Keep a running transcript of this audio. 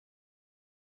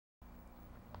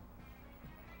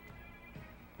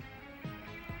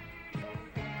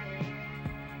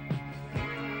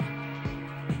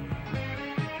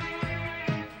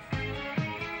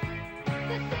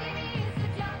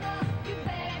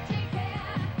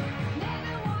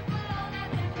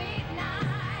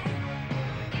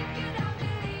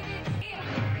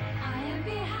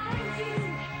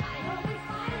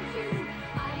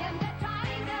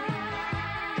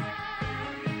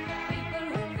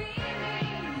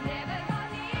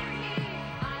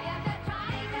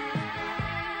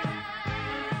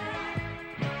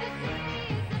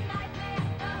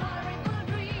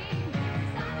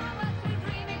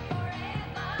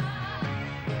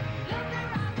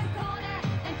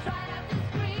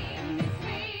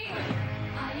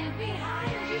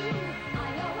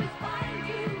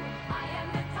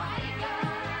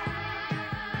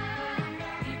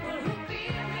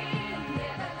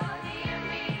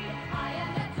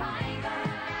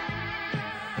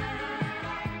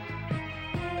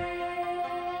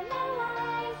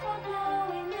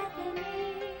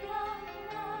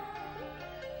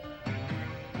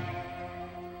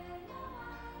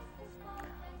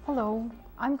Hello,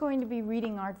 I'm going to be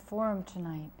reading Art Forum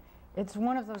tonight. It's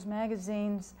one of those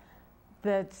magazines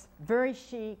that's very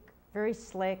chic, very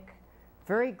slick,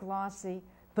 very glossy,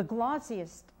 the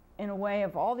glossiest in a way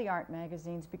of all the art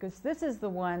magazines, because this is the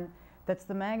one that's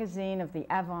the magazine of the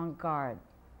avant-garde.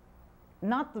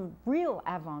 Not the real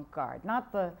avant-garde,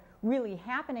 not the really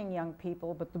happening young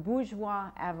people, but the bourgeois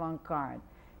avant-garde.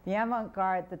 The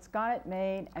avant-garde that's got it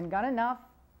made and got enough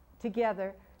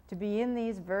together to be in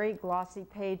these very glossy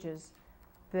pages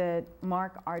that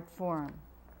mark Art Forum.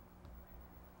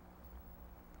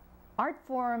 Art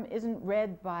Forum isn't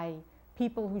read by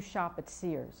people who shop at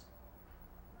Sears.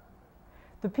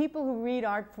 The people who read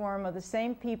Art Forum are the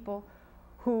same people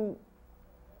who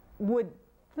would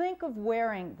think of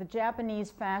wearing the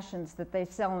Japanese fashions that they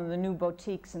sell in the new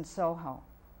boutiques in Soho.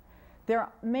 They're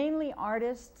mainly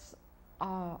artists,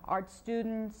 art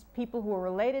students, people who are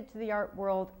related to the art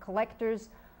world, collectors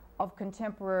of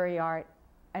contemporary art,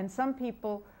 and some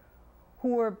people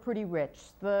who are pretty rich.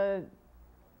 The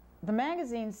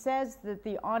magazine says that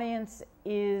the audience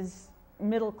is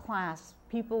middle class,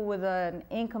 people with an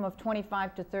income of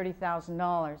 $25,000 to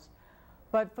 $30,000.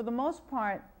 But for the most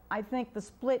part, I think the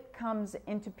split comes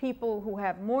into people who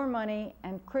have more money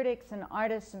and critics and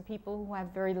artists and people who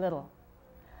have very little.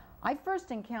 I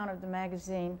first encountered the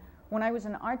magazine when I was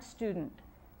an art student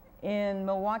in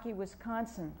Milwaukee,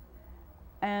 Wisconsin.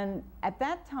 And at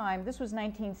that time, this was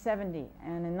 1970,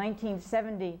 and in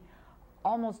 1970,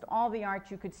 almost all the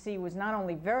art you could see was not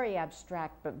only very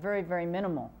abstract, but very, very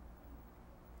minimally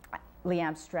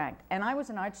abstract. And I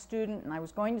was an art student, and I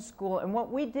was going to school, and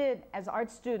what we did as art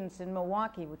students in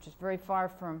Milwaukee, which is very far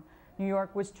from New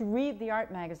York, was to read the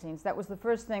art magazines. That was the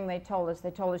first thing they told us. They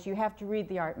told us, you have to read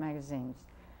the art magazines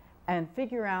and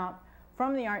figure out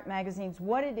from the art magazines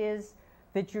what it is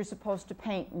that you're supposed to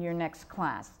paint in your next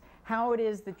class, how it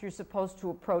is that you're supposed to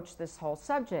approach this whole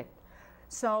subject.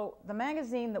 So the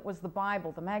magazine that was the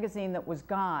Bible, the magazine that was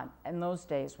God in those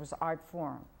days, was Art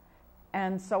Forum.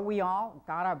 And so we all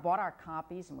bought our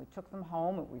copies, and we took them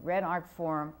home, and we read Art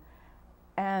Forum.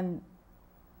 And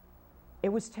it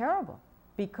was terrible,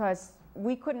 because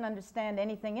we couldn't understand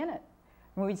anything in it.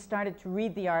 And we started to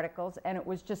read the articles, and it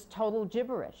was just total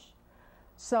gibberish.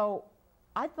 So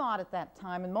I thought at that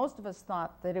time, and most of us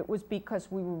thought, that it was because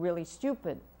we were really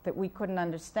stupid, that we couldn't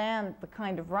understand the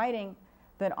kind of writing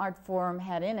that Art Forum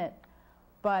had in it.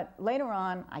 But later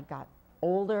on, I got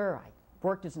older, I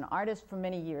worked as an artist for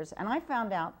many years, and I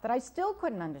found out that I still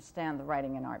couldn't understand the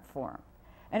writing in Art Forum.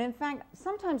 And in fact,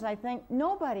 sometimes I think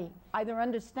nobody either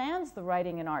understands the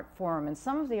writing in Art Forum in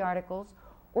some of the articles,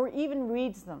 or even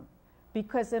reads them,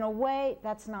 because in a way,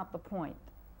 that's not the point.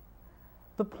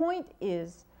 The point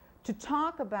is to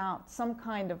talk about some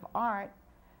kind of art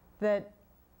that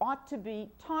ought to be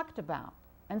talked about.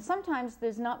 And sometimes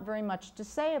there's not very much to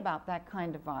say about that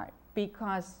kind of art,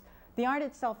 because the art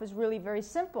itself is really very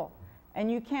simple.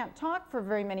 And you can't talk for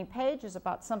very many pages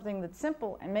about something that's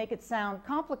simple and make it sound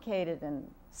complicated and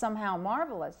somehow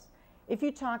marvelous if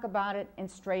you talk about it in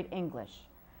straight English.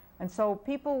 And so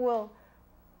people will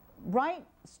write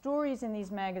stories in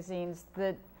these magazines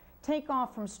that take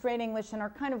off from straight English and are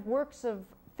kind of works of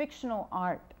fictional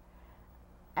art.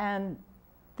 And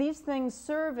these things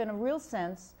serve in a real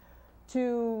sense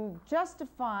to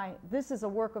justify this as a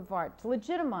work of art, to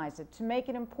legitimize it, to make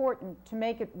it important, to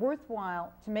make it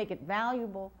worthwhile, to make it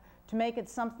valuable, to make it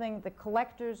something that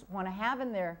collectors want to have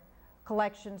in their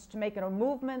collections, to make it a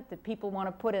movement that people want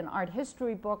to put in art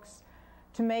history books,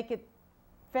 to make it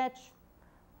fetch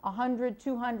 $100,000,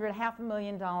 $200,000,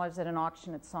 $500,000 at an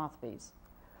auction at Sotheby's.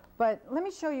 But let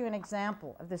me show you an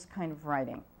example of this kind of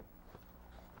writing.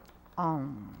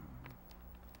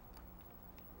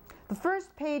 The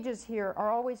first pages here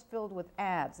are always filled with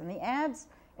ads, and the ads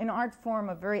in Art Forum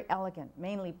are very elegant,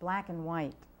 mainly black and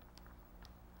white.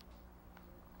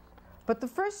 But the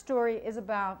first story is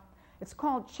about, it's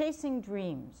called Chasing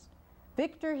Dreams,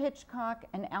 Victor Hitchcock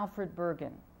and Alfred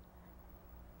Bergen.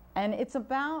 And it's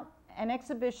about an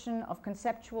exhibition of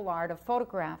conceptual art, of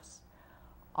photographs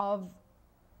of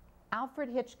Alfred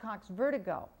Hitchcock's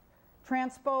Vertigo,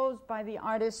 transposed by the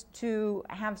artist to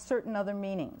have certain other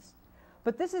meanings.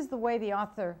 But this is the way the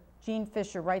author, Jean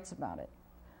Fisher, writes about it.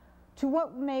 To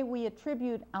what may we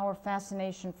attribute our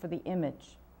fascination for the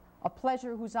image? A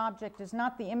pleasure whose object is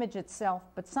not the image itself,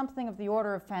 but something of the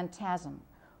order of phantasm,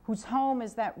 whose home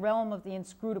is that realm of the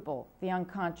inscrutable, the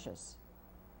unconscious.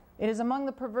 It is among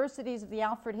the perversities of the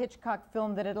Alfred Hitchcock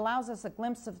film that it allows us a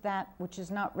glimpse of that which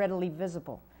is not readily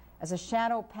visible, as a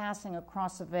shadow passing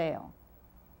across a veil.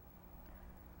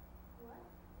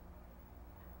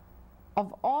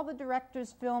 Of all the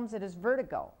director's films, it is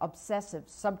Vertigo, obsessive,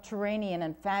 subterranean,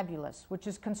 and fabulous, which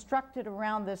is constructed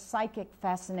around this psychic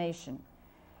fascination.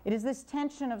 It is this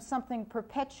tension of something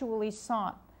perpetually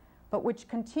sought, but which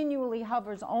continually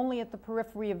hovers only at the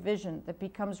periphery of vision, that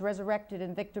becomes resurrected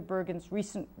in Victor Bergen's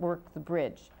recent work, The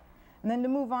Bridge. And then to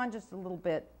move on just a little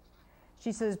bit,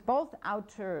 she says, both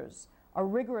auteurs are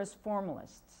rigorous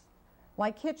formalists.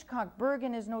 Like Hitchcock,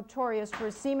 Bergen is notorious for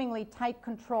a seemingly tight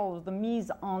control of the mise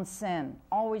en scène.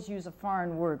 Always use a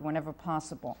foreign word whenever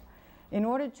possible, in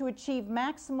order to achieve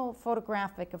maximal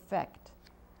photographic effect.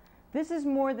 This is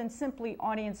more than simply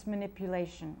audience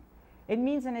manipulation. It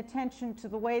means an attention to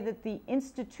the way that the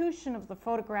institution of the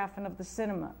photograph and of the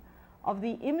cinema, of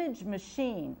the image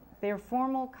machine, their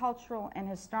formal, cultural, and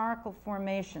historical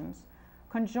formations,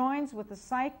 conjoins with the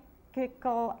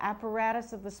psychical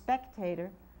apparatus of the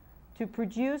spectator to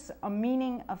produce a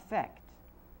meaning effect.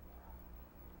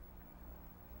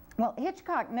 Well,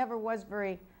 Hitchcock never was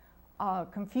very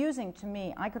confusing to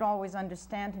me. I could always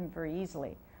understand him very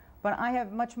easily. But I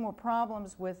have much more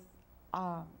problems with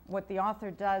what the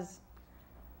author does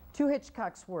to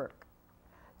Hitchcock's work.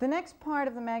 The next part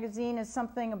of the magazine is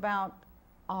something about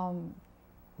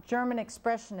German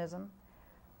Expressionism,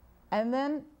 and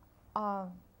then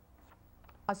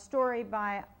a story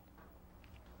by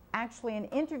actually an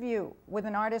interview with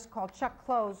an artist called Chuck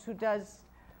Close, who does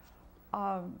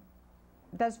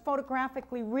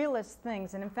photographically realist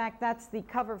things, and in fact that's the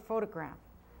cover photograph.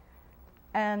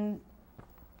 And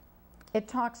it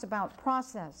talks about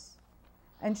process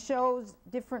and shows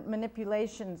different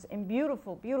manipulations in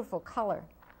beautiful, beautiful color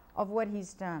of what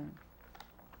he's done.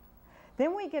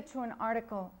 Then we get to an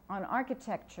article on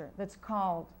architecture that's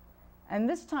called, and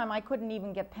this time I couldn't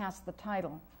even get past the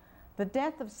title, The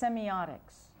Death of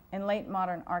Semiotics in Late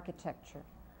Modern Architecture,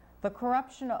 the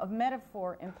Corruption of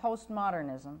Metaphor in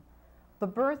Postmodernism, the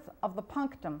Birth of the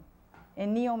Punctum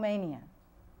in Neomania.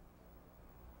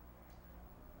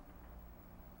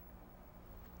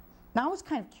 Now I was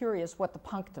kind of curious what the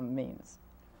punctum means.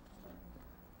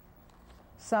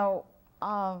 So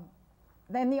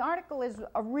then the article is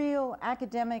a real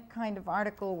academic kind of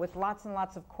article with lots and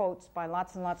lots of quotes by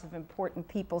lots and lots of important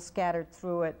people scattered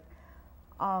through it.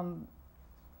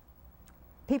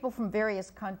 People from various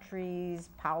countries,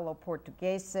 Paolo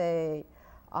Portuguese,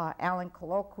 Alan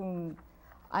Colquhoun,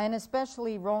 and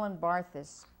especially Roland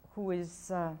Barthes, who is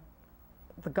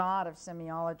the god of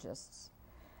semiologists.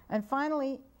 And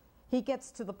finally, he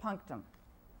gets to the punctum.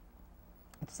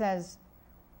 It says,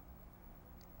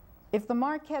 if the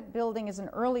Marquette building is an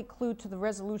early clue to the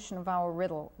resolution of our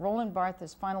riddle, Roland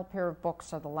Barthes' final pair of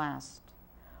books are the last.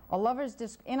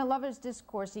 In A Lover's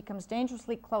Discourse, he comes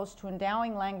dangerously close to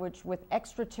endowing language with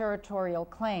extraterritorial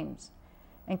claims.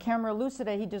 In Camera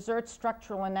Lucida, he deserts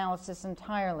structural analysis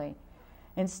entirely.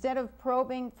 Instead of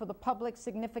probing for the public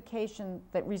signification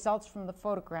that results from the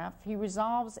photograph, he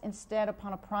resolves instead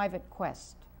upon a private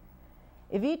quest.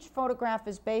 If each photograph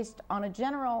is based on a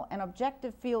general and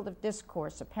objective field of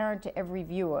discourse apparent to every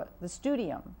viewer, the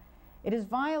studium, it is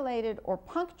violated or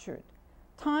punctured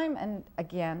time and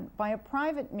again by a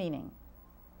private meaning,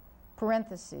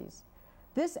 parentheses.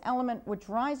 This element which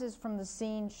rises from the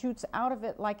scene shoots out of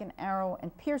it like an arrow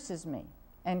and pierces me,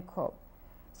 end quote.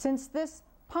 Since this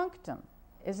punctum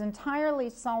is entirely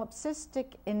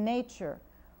solipsistic in nature,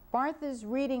 Barthes'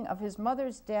 reading of his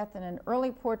mother's death in an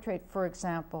early portrait, for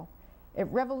example, it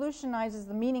revolutionizes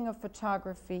the meaning of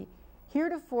photography,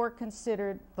 heretofore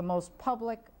considered the most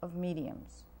public of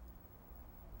mediums.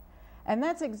 And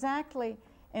that's exactly,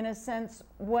 in a sense,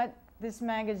 what this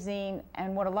magazine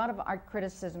and what a lot of art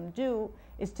criticism do,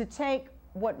 is to take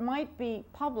what might be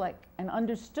public and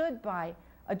understood by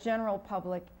a general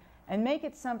public and make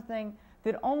it something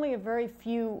that only a very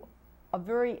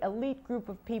elite group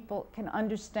of people can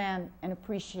understand and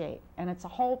appreciate. And it's a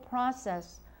whole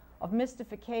process of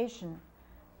mystification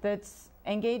that's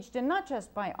engaged in not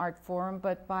just by Art Forum,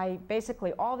 but by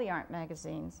basically all the art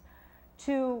magazines,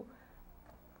 to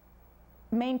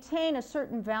maintain a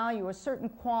certain value, a certain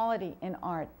quality in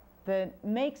art that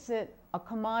makes it a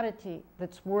commodity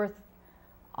that's worth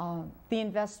the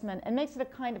investment and makes it a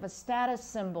kind of a status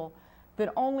symbol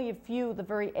that only a few, the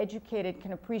very educated,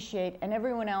 can appreciate, and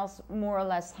everyone else more or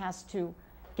less has to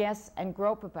guess and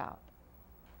grope about.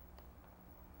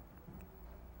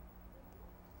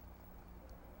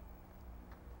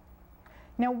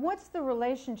 Now, what's the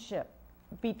relationship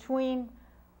between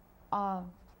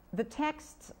the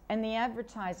texts and the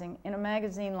advertising in a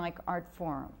magazine like Art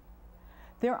Forum?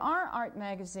 There are art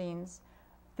magazines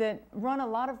that run a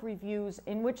lot of reviews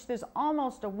in which there's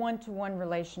almost a one-to-one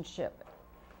relationship.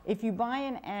 If you buy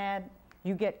an ad,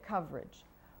 you get coverage.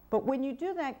 But when you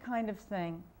do that kind of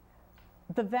thing,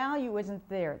 the value isn't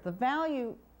there. The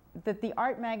value that the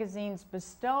art magazines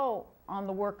bestow on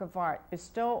the work of art,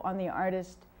 bestow on the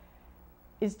artist,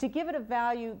 is to give it a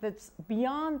value that's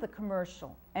beyond the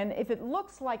commercial. And if it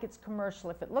looks like it's commercial,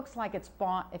 if it looks like it's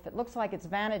bought, if it looks like it's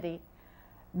vanity,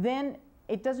 then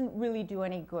it doesn't really do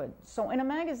any good. So in a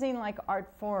magazine like Art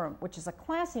Forum, which is a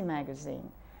classy magazine,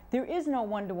 there is no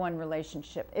one-to-one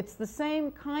relationship. It's the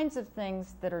same kinds of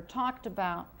things that are talked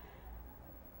about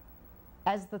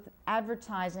as the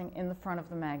advertising in the front of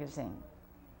the magazine.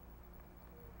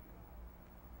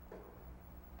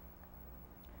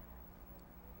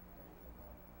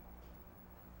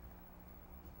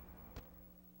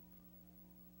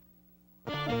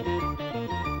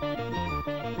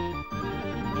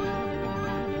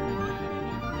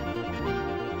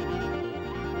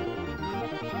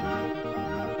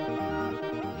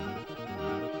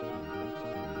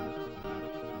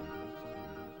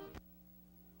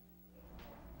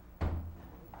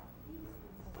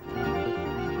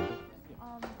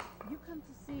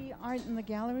 Art in the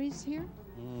galleries here?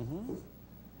 Mm-hmm.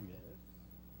 Yes.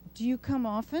 Do you come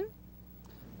often?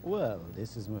 Well,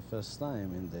 this is my first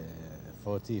time in the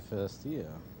 41st year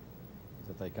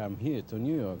that I come here to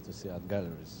New York to see art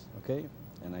galleries, okay?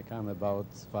 And I come about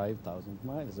 5,000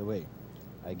 miles away.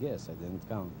 I guess, I didn't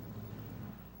count.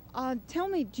 Tell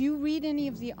me, do you read any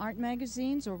of the art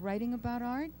magazines or writing about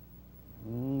art?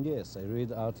 Yes, I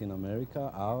read Art in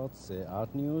America, Arts,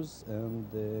 Art News,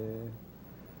 and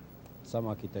some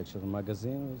architectural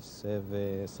magazines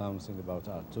have something about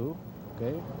art too.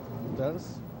 Okay, what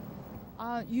else?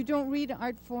 You don't read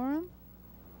Art Forum?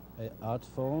 Art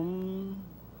Forum?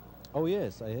 Oh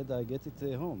yes, I get it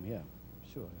at home. Yeah,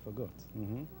 sure, I forgot.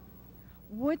 Mm-hmm.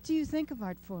 What do you think of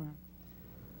Art Forum?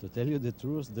 To tell you the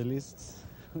truth, the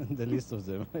list of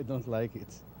them, I don't like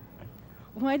it.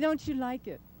 Why don't you like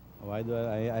it? Why do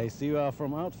I see you are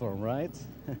from Art Forum, right?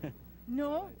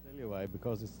 No. I tell you why,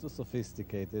 because it's too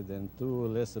sophisticated and too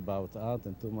less about art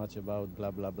and too much about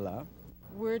blah, blah, blah.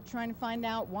 We're trying to find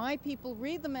out why people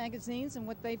read the magazines and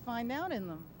what they find out in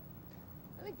them.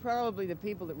 I think probably the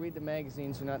people that read the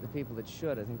magazines are not the people that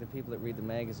should. I think the people that read the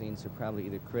magazines are probably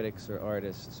either critics or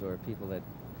artists or people that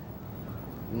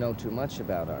know too much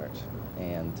about art.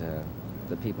 And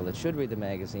the people that should read the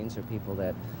magazines are people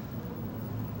that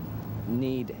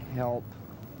need help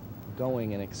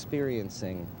going and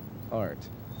experiencing art.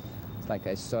 It's like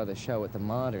I saw the show at the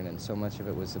Modern, and so much of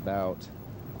it was about...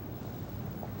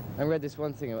 I read this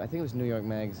one thing, I think it was New York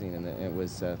Magazine, and it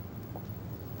was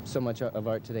so much of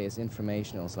art today is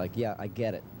informational. It's like, yeah, I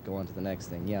get it, go on to the next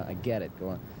thing. Yeah, I get it, go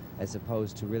on. As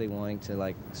opposed to really wanting to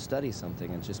like study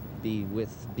something and just be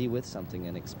with something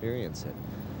and experience it,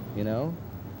 you know?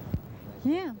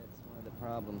 Yeah. That's one of the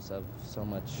problems of so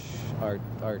much art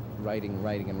writing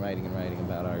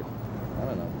about art. I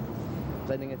don't know.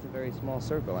 I think it's a very small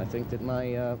circle. I think that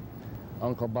my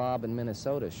Uncle Bob in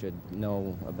Minnesota should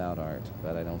know about art,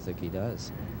 but I don't think he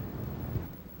does.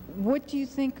 What do you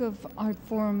think of Art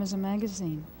Forum as a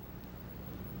magazine?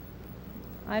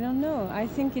 I don't know. I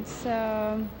think it's...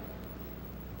 I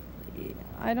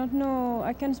don't know.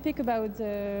 I can speak about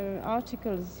the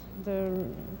articles, the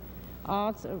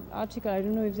article. I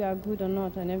don't know if they are good or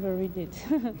not. I never read it.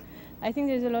 I think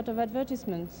there's a lot of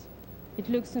advertisements. It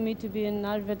looks to me to be an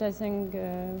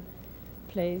advertising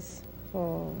place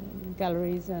for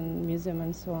galleries and museums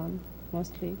and so on,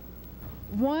 mostly.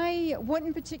 Why? What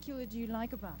in particular do you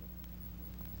like about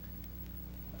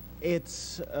it?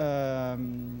 It's a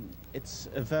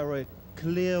very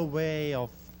clear way of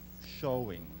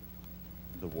showing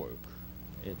the work.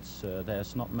 It's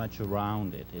there's not much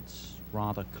around it. It's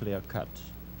rather clear cut,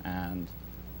 and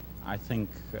I think,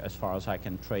 as far as I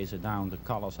can trace it down, the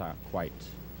colors are quite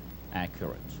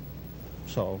accurate.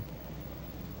 So.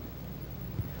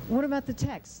 What about the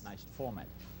text? Nice format.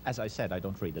 As I said, I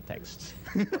don't read the texts.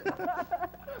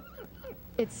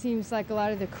 It seems like a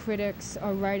lot of the critics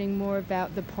are writing more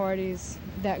about the parties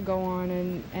that go on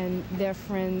and their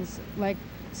friends, like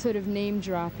sort of name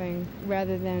dropping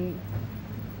rather than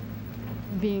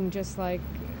being just like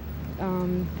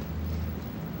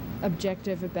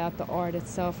objective about the art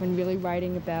itself and really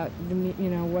writing about the, you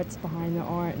know, what's behind the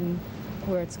art and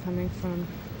where it's coming from.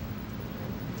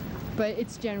 But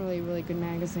it's generally a really good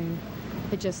magazine.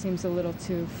 It just seems a little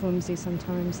too flimsy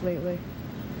sometimes lately.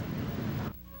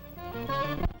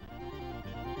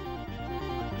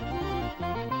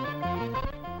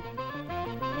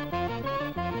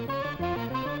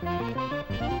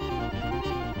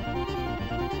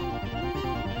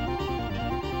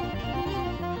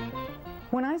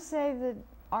 When I say that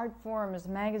Art Forum is a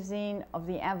magazine of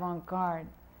the avant-garde,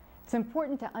 it's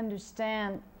important to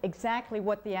understand exactly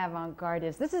what the avant-garde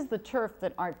is. This is the turf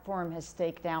that Art Forum has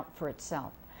staked out for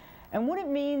itself. And what it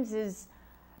means is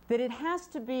that it has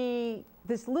to be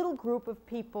this little group of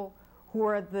people who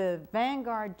are the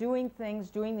vanguard, doing things,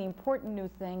 doing the important new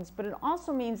things, but it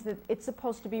also means that it's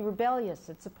supposed to be rebellious.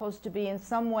 It's supposed to be in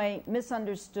some way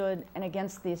misunderstood and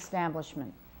against the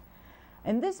establishment.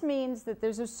 And this means that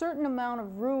there's a certain amount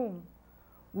of room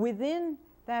within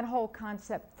that whole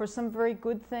concept for some very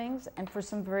good things and for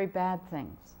some very bad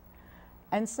things.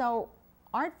 And so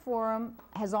Art Forum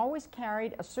has always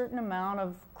carried a certain amount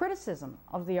of criticism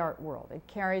of the art world. It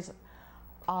carries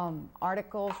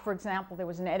articles. For example, there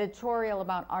was an editorial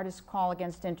about artists' call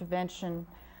against intervention.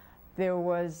 There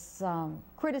was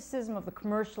criticism of the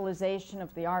commercialization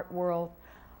of the art world.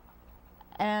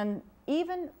 And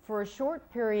even for a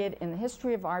short period in the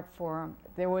history of Art Forum,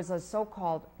 there was a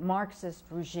so-called Marxist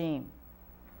regime.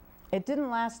 It didn't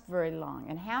last very long.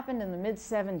 It happened in the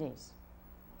mid-70s.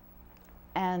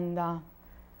 And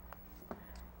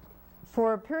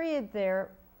for a period there,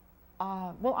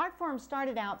 well, Art Forum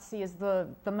started out, see, as the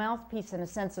mouthpiece in a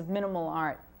sense of minimal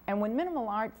art. And when minimal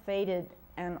art faded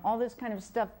and all this kind of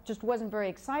stuff just wasn't very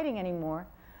exciting anymore,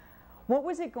 what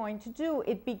was it going to do?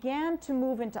 It began to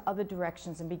move into other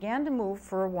directions and began to move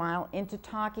for a while into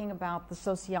talking about the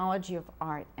sociology of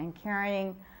art and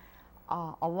carrying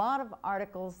a lot of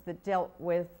articles that dealt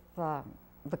with the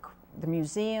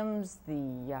museums,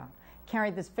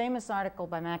 carried this famous article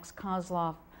by Max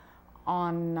Kozloff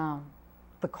on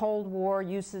the Cold War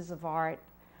uses of art.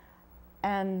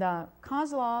 And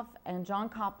Kozloff and John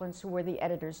Coplans, who were the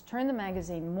editors, turned the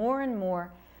magazine more and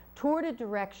more toward a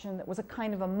direction that was a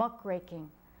kind of a muckraking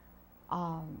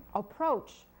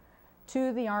approach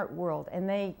to the art world. And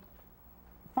they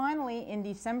finally, in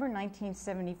December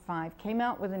 1975, came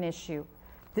out with an issue,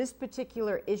 this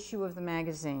particular issue of the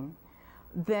magazine,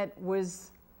 that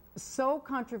was so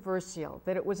controversial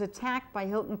that it was attacked by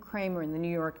Hilton Kramer in the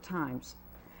New York Times,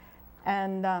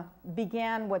 and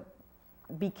began what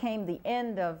became the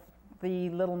end of the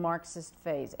little Marxist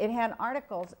phase. It had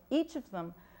articles, each of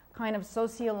them kind of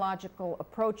sociological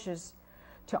approaches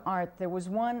to art. There was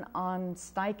one on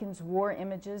Steichen's war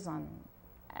images, on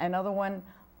another one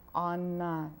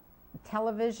on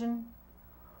television,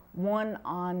 one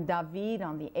on David,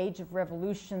 on the Age of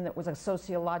Revolution, that was a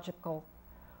sociological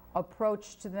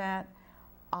approach to that,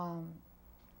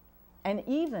 and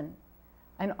even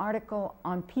an article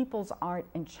on people's art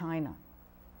in China.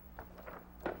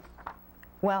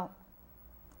 Well,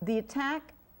 the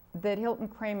attack that Hilton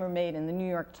Kramer made in the New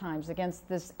York Times against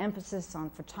this emphasis on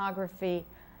photography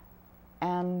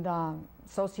and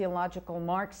sociological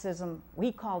Marxism,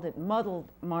 we called it muddled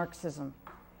Marxism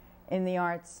in the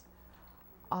arts,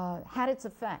 had its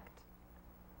effect.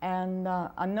 And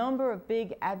a number of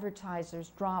big advertisers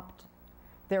dropped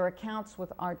their accounts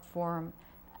with Art Forum.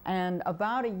 And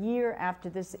about a year after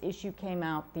this issue came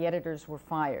out, the editors were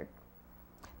fired.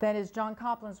 That is, John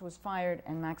Coplans was fired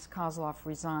and Max Kozloff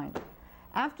resigned.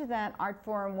 After that, Art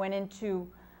Forum went into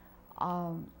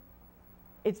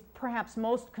its perhaps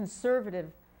most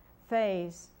conservative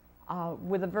phase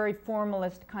with a very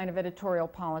formalist kind of editorial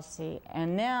policy,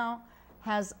 and now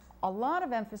has a lot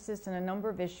of emphasis in a number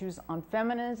of issues on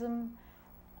feminism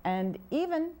and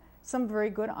even some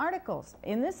very good articles.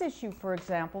 In this issue, for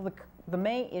example, the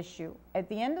May issue, at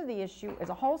the end of the issue is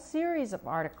a whole series of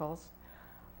articles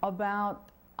about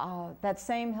that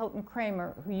same Hilton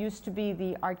Kramer, who used to be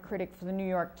the art critic for the New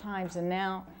York Times and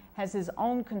now has his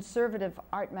own conservative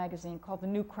art magazine called The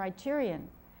New Criterion.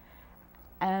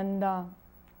 And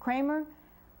Kramer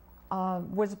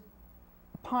was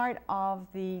part of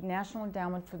the National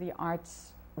Endowment for the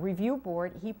Arts Review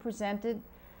Board. He presented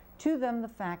to them the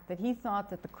fact that he thought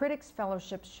that the critics'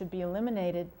 fellowships should be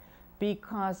eliminated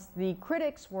because the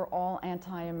critics were all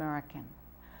anti-American.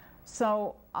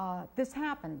 So this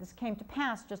happened. This came to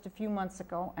pass just a few months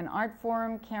ago, and Art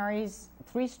Forum carries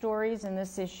 3 stories in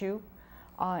this issue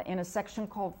in a section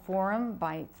called Forum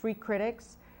by 3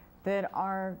 critics that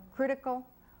are critical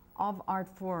of Art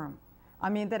Forum. I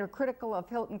mean, that are critical of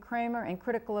Hilton Kramer and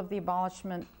critical of the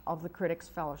abolishment of the critics'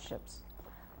 fellowships.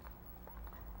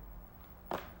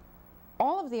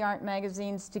 All of the art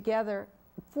magazines together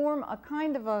form a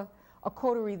kind of a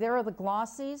coterie. There are the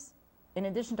glossies. In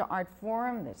addition to Art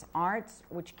Forum, there's Arts,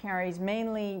 which carries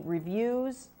mainly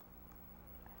reviews.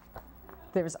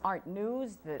 There's Art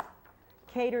News that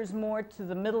caters more to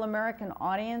the middle American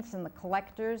audience and the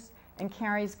collectors and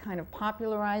carries kind of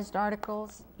popularized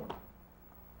articles.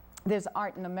 There's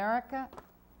Art in America,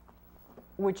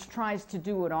 which tries to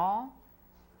do it all.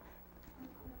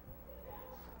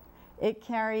 It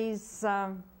carries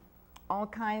all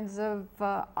kinds of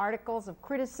articles of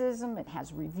criticism. It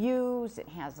has reviews. It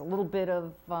has a little bit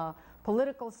of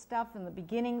political stuff in the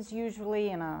beginnings,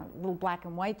 usually in a little black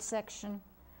and white section.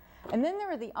 And then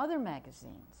there are the other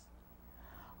magazines.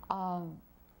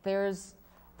 There's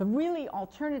the really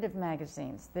alternative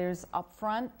magazines. There's Up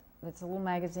Front, that's a little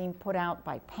magazine put out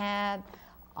by Pad,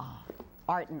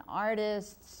 Art and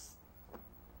Artists,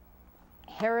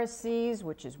 Heresies,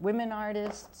 which is women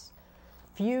artists,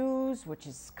 Fuse, which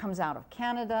comes out of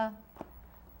Canada,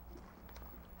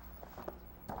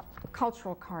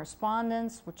 Cultural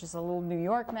Correspondence, which is a little New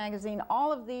York magazine.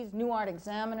 All of these, New Art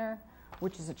Examiner,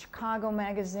 which is a Chicago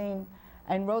magazine,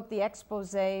 and wrote the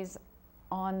exposés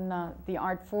on the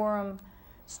Art Forum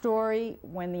story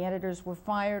when the editors were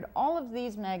fired. All of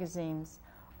these magazines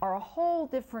are a whole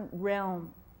different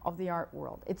realm of the art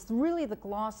world. It's really the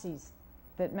glossies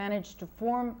that manage to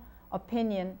form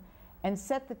opinion and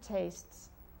set the tastes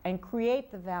and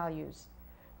create the values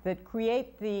that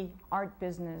create the art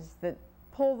business, that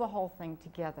pull the whole thing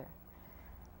together.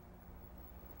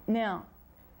 Now,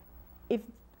 if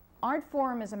Art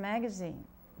Forum is a magazine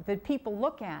that people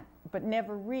look at but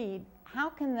never read, how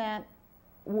can that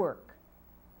work?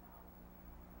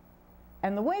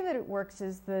 And the way that it works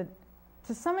is that,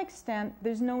 to some extent,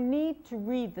 there's no need to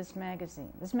read this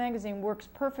magazine. This magazine works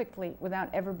perfectly without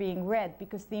ever being read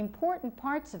because the important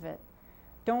parts of it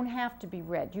don't have to be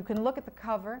read. You can look at the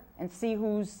cover and see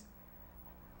who's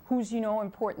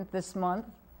important this month.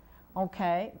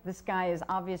 Okay, this guy is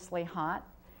obviously hot.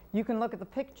 You can look at the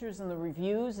pictures and the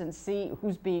reviews and see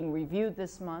who's being reviewed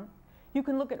this month. You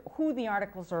can look at who the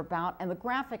articles are about, and the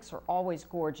graphics are always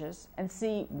gorgeous, and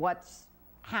see what's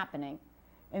happening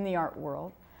in the art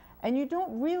world. And you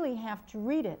don't really have to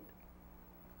read it.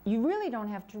 You really don't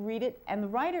have to read it, and the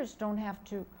writers don't have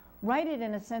to write it.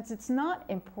 In a sense, it's not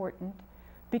important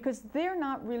because they're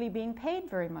not really being paid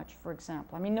very much, for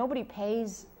example. I mean, nobody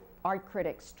pays art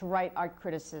critics to write art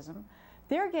criticism.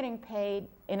 They're getting paid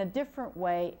in a different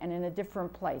way and in a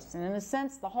different place. And in a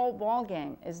sense, the whole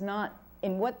ballgame is not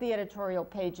in what the editorial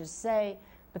pages say,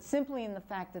 but simply in the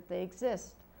fact that they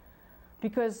exist.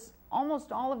 Because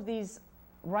almost all of these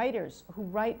writers who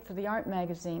write for the art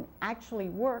magazine actually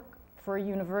work for a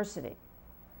university.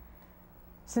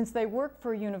 Since they work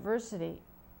for a university,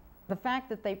 the fact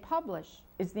that they publish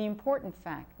is the important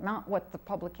fact, not what the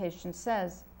publication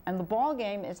says. And the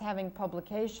ballgame is having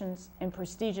publications in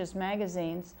prestigious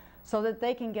magazines so that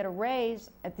they can get a raise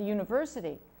at the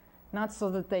university, not so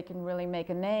that they can really make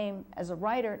a name as a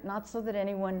writer, not so that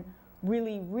anyone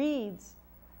really reads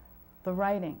the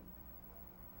writing.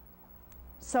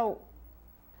 So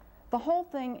the whole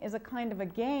thing is a kind of a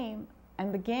game,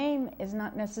 and the game is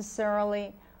not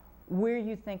necessarily where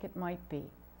you think it might be.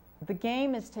 The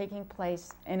game is taking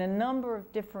place in a number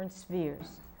of different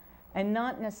spheres, and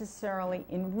not necessarily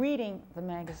in reading the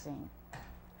magazine.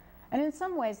 And in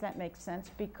some ways that makes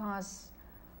sense because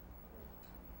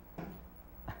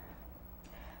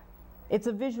it's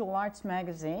a visual arts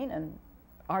magazine and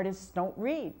artists don't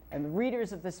read. And the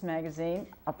readers of this magazine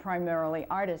are primarily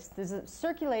artists. The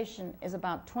circulation is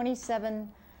about 27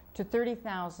 to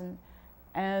 30,000,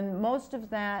 and most of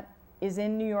that is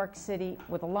in New York City,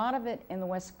 with a lot of it in the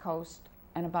West Coast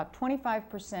and about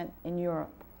 25% in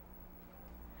Europe.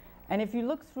 And if you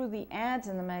look through the ads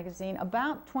in the magazine,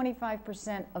 about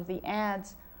 25% of the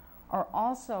ads are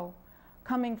also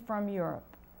coming from Europe.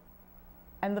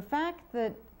 And the fact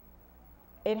that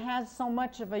it has so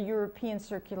much of a European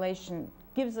circulation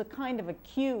gives a kind of a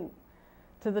cue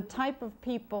to the type of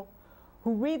people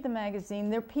who read the magazine.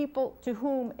 They're people to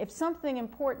whom, if something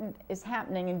important is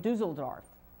happening in Dusseldorf,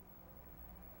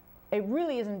 it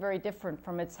really isn't very different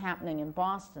from it's happening in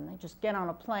Boston. They just get on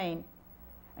a plane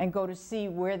and go to see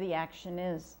where the action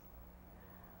is.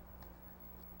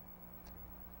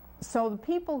 So the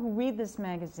people who read this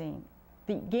magazine,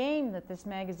 the game that this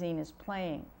magazine is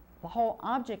playing, the whole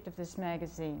object of this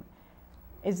magazine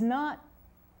is not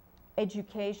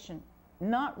education,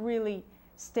 not really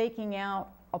staking out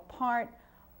a part,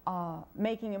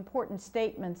 making important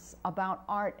statements about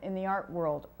art in the art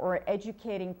world, or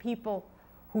educating people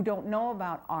who don't know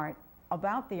about art,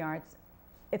 about the arts.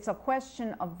 It's a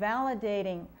question of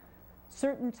validating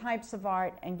certain types of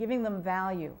art and giving them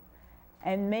value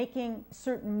and making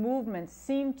certain movements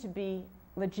seem to be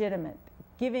legitimate,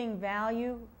 giving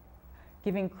value,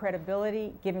 giving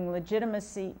credibility, giving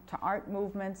legitimacy to art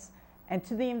movements and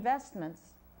to the investments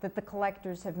that the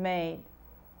collectors have made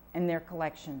in their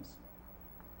collections.